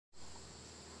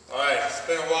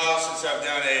been a while since I've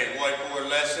done a whiteboard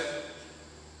lesson,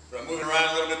 but I'm moving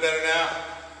around a little bit better now,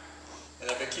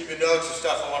 and I've been keeping notes of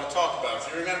stuff I want to talk about.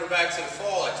 If you remember back to the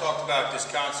fall, I talked about this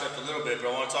concept a little bit, but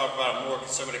I want to talk about it more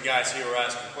because some of the guys here were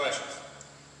asking questions.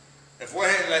 If we're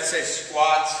hitting, let's say,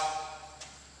 squats,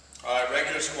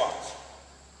 regular squats,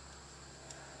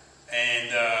 and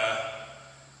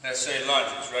let's say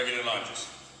lunges, regular lunges,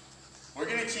 we're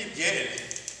going to keep getting,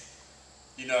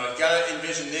 you know, you've got to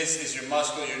envision this as your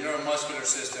neuromuscular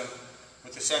system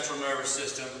with the central nervous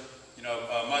system, you know,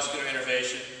 muscular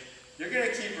innervation. You're going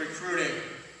to keep recruiting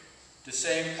the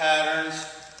same patterns,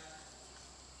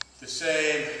 the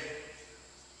same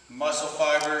muscle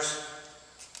fibers,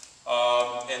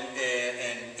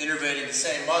 and innervating the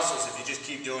same muscles if you just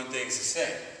keep doing things the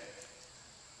same.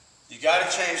 You got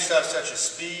to change stuff such as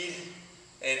speed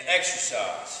and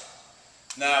exercise.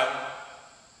 Now,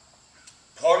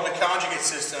 part of the conjugate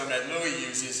system that Louis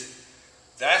uses,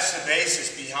 that's the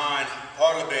basis behind,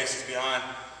 part of the basis behind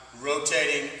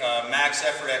rotating max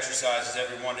effort exercises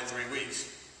every 1 to 3 weeks.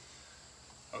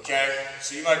 Okay?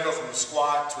 So you might go from a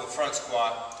squat to a front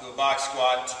squat to a box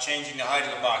squat to changing the height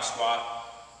of the box squat.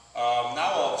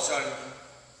 Now all of a sudden,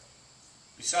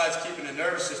 besides keeping the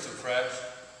nervous system fresh,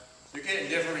 you're getting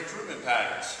different recruitment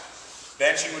patterns.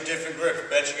 Benching with different grips,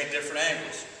 benching at different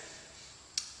angles.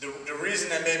 The reason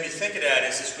that made me think of that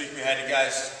is this week we had the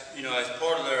guys, you know, as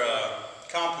part of their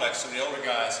complex, some of the older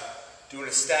guys, doing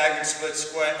a staggered split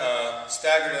squat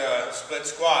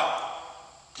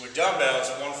with dumbbells.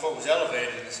 One foot was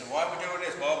elevated, and they said, "Why are we doing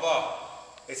this?" Blah blah.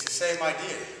 It's the same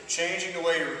idea, changing the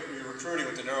way you're recruiting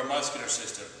with the neuromuscular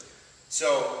system.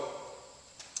 So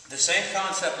the same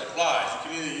concept applies. You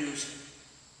can either use,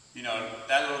 you know,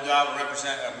 that little dot will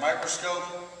represent a microscope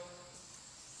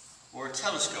or a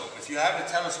telescope. If you have a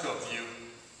telescope view,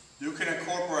 you can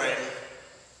incorporate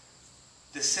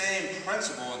the same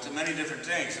principle into many different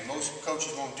things, and most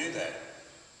coaches won't do that.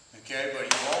 Okay, but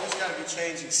you've always got to be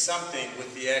changing something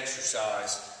with the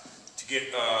exercise to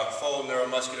get full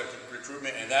neuromuscular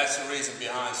recruitment, and that's the reason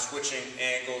behind switching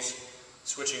angles,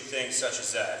 switching things such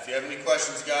as that. If you have any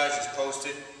questions, guys, just post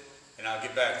it, and I'll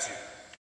get back to you.